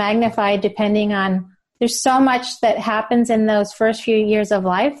kind of magnified depending on, there's so much that happens in those first few years of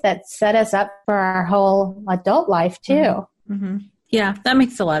life that set us up for our whole adult life too. Mm-hmm. Yeah, that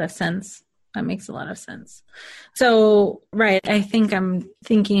makes a lot of sense. So, right, I think I'm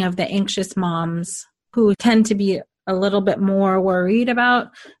thinking of the anxious moms who tend to be a little bit more worried about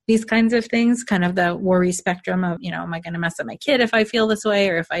these kinds of things, kind of the worry spectrum of, am I going to mess up my kid if I feel this way,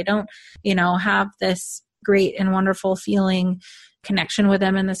 or if I don't, have this great and wonderful feeling connection with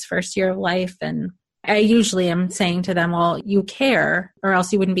them in this first year of life. And I usually am saying to them, well, you care, or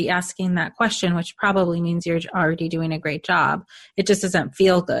else you wouldn't be asking that question, which probably means you're already doing a great job. It just doesn't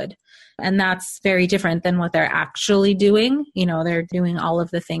feel good. And that's very different than what they're actually doing. They're doing all of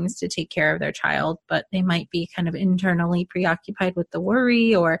the things to take care of their child, but they might be kind of internally preoccupied with the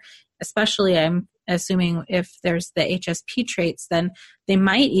worry, or especially I'm assuming if there's the HSP traits, then they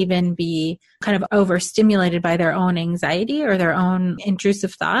might even be kind of overstimulated by their own anxiety or their own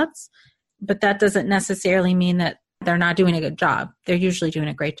intrusive thoughts. But that doesn't necessarily mean that they're not doing a good job. They're usually doing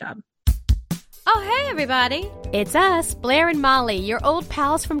a great job. Oh, hey, everybody. It's us, Blair and Molly, your old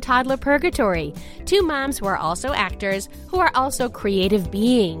pals from Toddler Purgatory. 2 moms who are also actors, who are also creative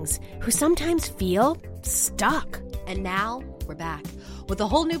beings, who sometimes feel stuck. And now we're back with a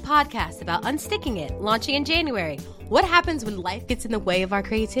whole new podcast about unsticking it, launching in January. What happens when life gets in the way of our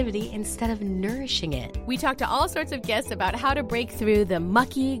creativity instead of nourishing it? We talk to all sorts of guests about how to break through the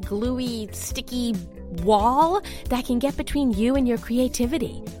mucky, gluey, sticky wall that can get between you and your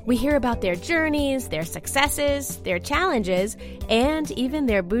creativity. We hear about their journeys, their successes, their challenges, and even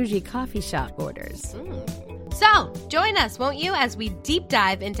their bougie coffee shop orders. So, join us, won't you, as we deep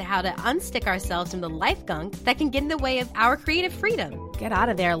dive into how to unstick ourselves from the life gunk that can get in the way of our creative freedom. Get out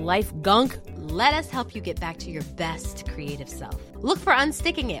of there, life gunk. Let us help you get back to your best creative self. Look for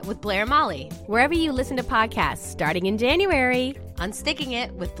Unsticking It with Blair and Molly. Wherever you listen to podcasts, starting in January. Unsticking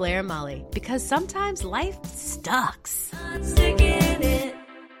It with Blair and Molly. Because sometimes life sucks. Unsticking it.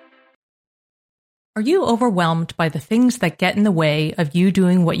 Are you overwhelmed by the things that get in the way of you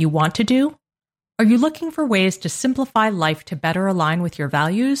doing what you want to do? Are you looking for ways to simplify life to better align with your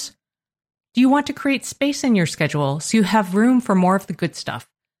values? Do you want to create space in your schedule so you have room for more of the good stuff?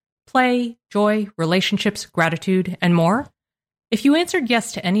 Play, joy, relationships, gratitude, and more? If you answered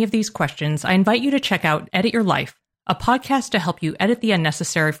yes to any of these questions, I invite you to check out Edit Your Life, a podcast to help you edit the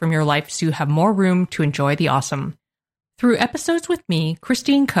unnecessary from your life so you have more room to enjoy the awesome. Through episodes with me,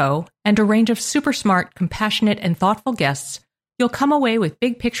 Christine Coe, and a range of super smart, compassionate, and thoughtful guests, you'll come away with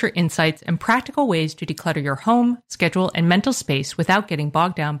big picture insights and practical ways to declutter your home, schedule, and mental space without getting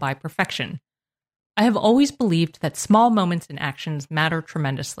bogged down by perfection. I have always believed that small moments and actions matter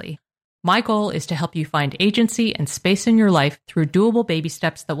tremendously. My goal is to help you find agency and space in your life through doable baby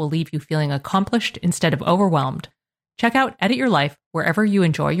steps that will leave you feeling accomplished instead of overwhelmed. Check out Edit Your Life wherever you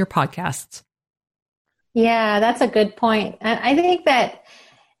enjoy your podcasts. Yeah, that's a good point. And I think that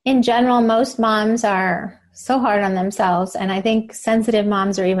in general, most moms are so hard on themselves. And I think sensitive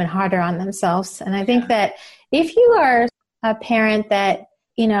moms are even harder on themselves. And I think that if you are a parent that,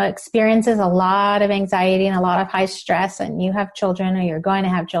 experiences a lot of anxiety and a lot of high stress, and you have children or you're going to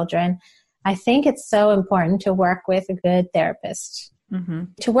have children, I think it's so important to work with a good therapist,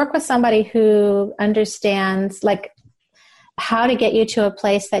 to work with somebody who understands how to get you to a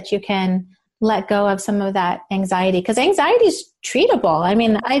place that you can let go of some of that anxiety, because anxiety is treatable. I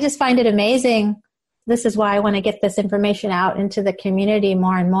mean, I just find it amazing. This is why I want to get this information out into the community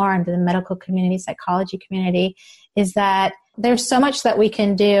more and more, into the medical community, psychology community, is that there's so much that we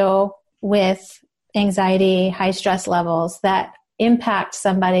can do with anxiety, high stress levels that impact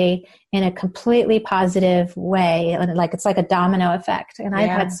somebody in a completely positive way. It's like a domino effect. And I've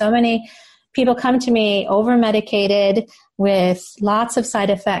had so many people come to me over-medicated with lots of side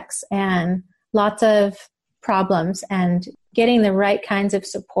effects and lots of problems, and getting the right kinds of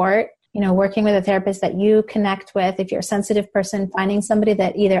support, working with a therapist that you connect with. If you're a sensitive person, finding somebody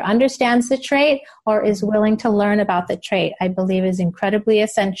that either understands the trait or is willing to learn about the trait, I believe is incredibly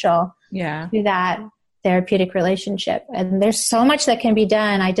essential to that therapeutic relationship. And there's so much that can be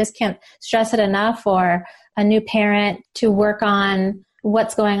done. I just can't stress it enough for a new parent to work on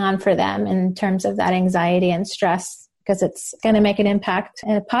what's going on for them in terms of that anxiety and stress, because it's going to make an impact,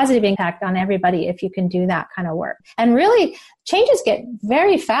 a positive impact on everybody if you can do that kind of work. And really, changes get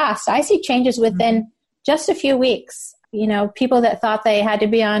very fast. I see changes within just a few weeks. People that thought they had to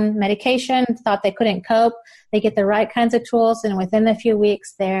be on medication, thought they couldn't cope, they get the right kinds of tools, and within a few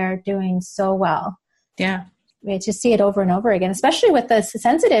weeks, they're doing so well. Yeah. We just see it over and over again, especially with the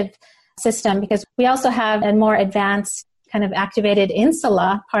sensitive system, because we also have a more advanced kind of activated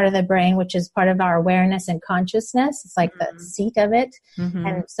insula part of the brain, which is part of our awareness and consciousness. It's like the seat of it.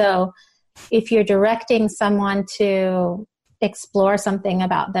 And so if you're directing someone to explore something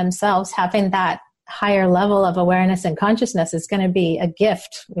about themselves, having that higher level of awareness and consciousness is going to be a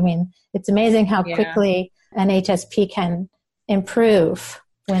gift. I mean, it's amazing how quickly an HSP can improve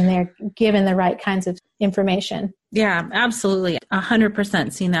when they're given the right kinds of information. Yeah, absolutely.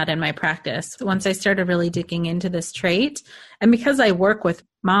 100% seen that in my practice. Once I started really digging into this trait, and because I work with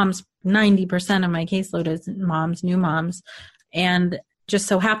moms, 90% of my caseload is moms, new moms, and just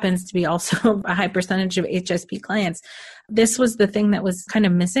so happens to be also a high percentage of HSP clients. This was the thing that was kind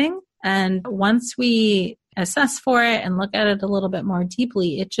of missing. And once we assess for it and look at it a little bit more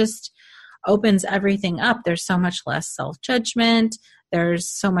deeply, it just opens everything up. There's so much less self-judgment. There's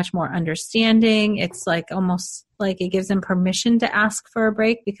so much more understanding. It's almost like it gives them permission to ask for a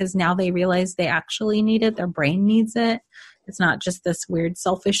break, because now they realize they actually need it. Their brain needs it. It's not just this weird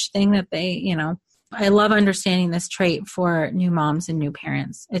selfish thing that they, I love understanding this trait for new moms and new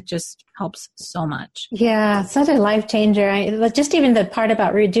parents. It just helps so much. Yeah, such a life changer. Just even the part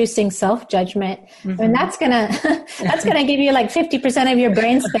about reducing self-judgment. I mean, that's gonna give you 50% of your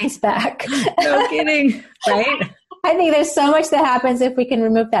brain space back. No kidding, right? I think there's so much that happens if we can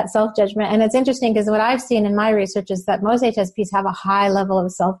remove that self-judgment. And it's interesting because what I've seen in my research is that most HSPs have a high level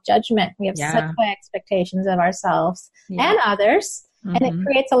of self-judgment. We have such high expectations of ourselves and others. And it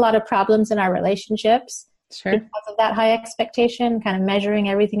creates a lot of problems in our relationships because of that high expectation, kind of measuring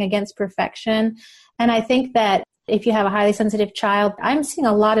everything against perfection. And I think that if you have a highly sensitive child, I'm seeing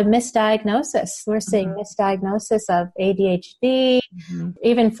a lot of misdiagnosis. We're seeing misdiagnosis of ADHD.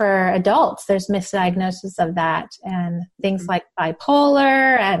 Even for adults, there's misdiagnosis of that, and things like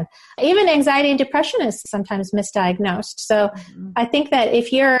bipolar, and even anxiety and depression is sometimes misdiagnosed. So I think that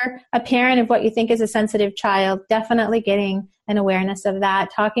if you're a parent of what you think is a sensitive child, definitely getting an awareness of that,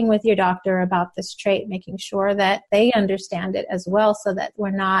 talking with your doctor about this trait, making sure that they understand it as well, so that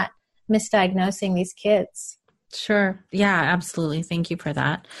we're not misdiagnosing these kids. Sure. Yeah, absolutely. Thank you for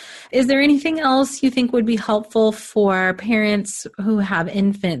that. Is there anything else you think would be helpful for parents who have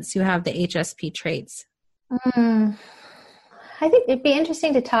infants who have the HSP traits? I think it'd be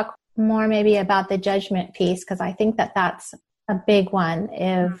interesting to talk more maybe about the judgment piece, because I think that that's a big one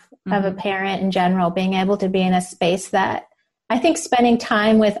of a parent in general, being able to be in a space that I think spending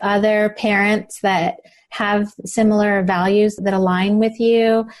time with other parents that have similar values that align with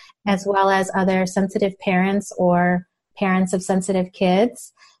you, as well as other sensitive parents or parents of sensitive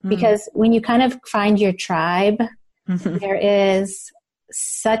kids. Because when you kind of find your tribe, there is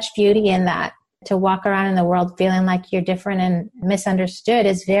such beauty in that. To walk around in the world feeling like you're different and misunderstood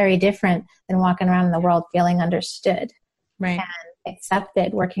is very different than walking around in the world feeling understood. Right. And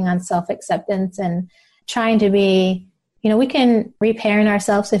accepted, working on self-acceptance and trying to be, we can reparent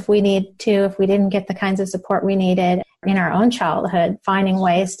ourselves if we need to, if we didn't get the kinds of support we needed in our own childhood, finding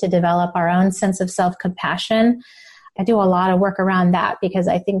ways to develop our own sense of self-compassion. I do a lot of work around that because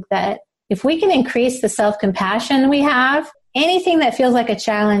I think that if we can increase the self-compassion we have, anything that feels like a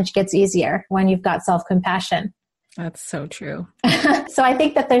challenge gets easier when you've got self-compassion. That's so true. So I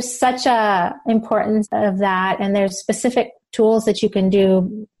think that there's such a importance of that, and there's specific tools that you can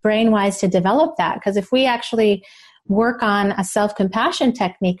do brain-wise to develop that. Because if we actually work on a self-compassion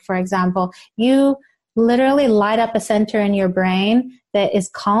technique, for example, you literally light up a center in your brain that is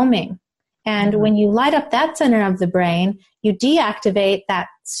calming. And when you light up that center of the brain, you deactivate that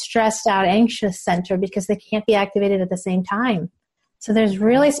stressed out, anxious center because they can't be activated at the same time. So there's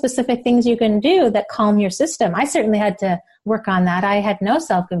really specific things you can do that calm your system. I certainly had to work on that. I had no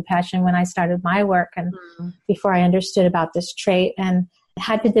self-compassion when I started my work and before I understood about this trait, and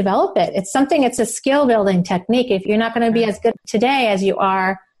had to develop it. It's a skill building technique. If you're not going to be as good today as you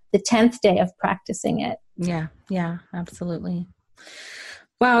are the 10th day of practicing it. Yeah, absolutely.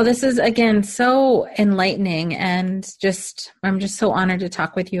 Wow, this is, again, so enlightening, and I'm just so honored to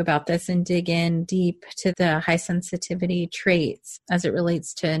talk with you about this and dig in deep to the high sensitivity traits as it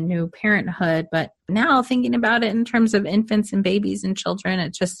relates to new parenthood. But now thinking about it in terms of infants and babies and children,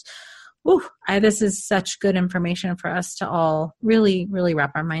 it just, this is such good information for us to all really, really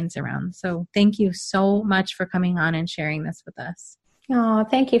wrap our minds around. So thank you so much for coming on and sharing this with us. Oh,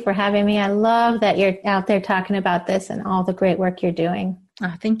 thank you for having me. I love that you're out there talking about this and all the great work you're doing.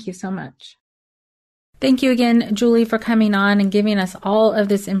 Oh, thank you so much. Thank you again, Julie, for coming on and giving us all of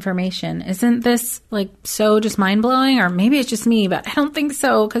this information. Isn't this so just mind-blowing? Or maybe it's just me, but I don't think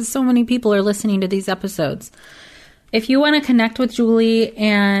so, because so many people are listening to these episodes. If you want to connect with Julie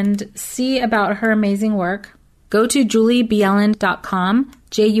and see about her amazing work, go to juliebjelland.com,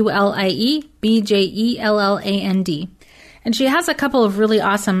 JulieBjelland. And she has a couple of really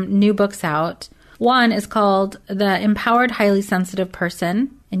awesome new books out. One is called The Empowered Highly Sensitive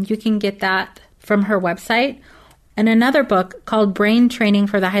Person, and you can get that from her website. And another book called Brain Training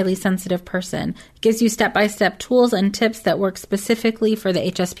for the Highly Sensitive Person. It gives you step-by-step tools and tips that work specifically for the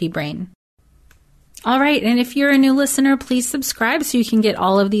HSP brain. All right, and if you're a new listener, please subscribe so you can get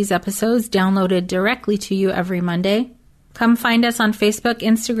all of these episodes downloaded directly to you every Monday. Come find us on Facebook,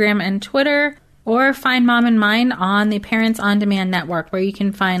 Instagram, and Twitter. Or find Mom and Mine on the Parents on Demand Network, where you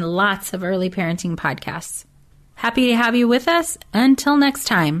can find lots of early parenting podcasts. Happy to have you with us. Until next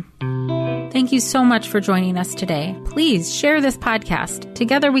time. Thank you so much for joining us today. Please share this podcast.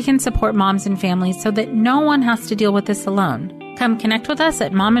 Together we can support moms and families so that no one has to deal with this alone. Come connect with us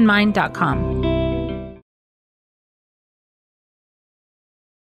at momandmine.com.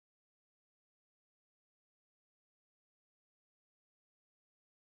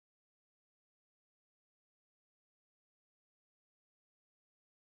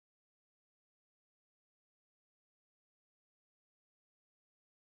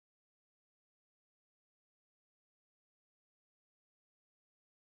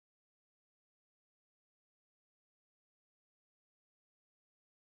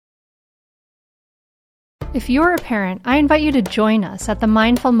 If you're a parent, I invite you to join us at the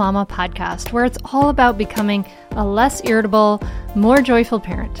Mindful Mama podcast, where it's all about becoming a less irritable, more joyful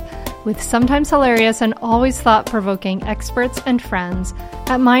parent. With sometimes hilarious and always thought-provoking experts and friends,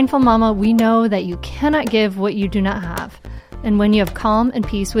 at Mindful Mama, we know that you cannot give what you do not have. And when you have calm and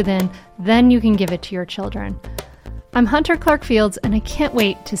peace within, then you can give it to your children. I'm Hunter Clark Fields, and I can't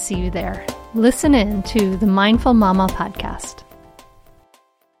wait to see you there. Listen in to the Mindful Mama podcast.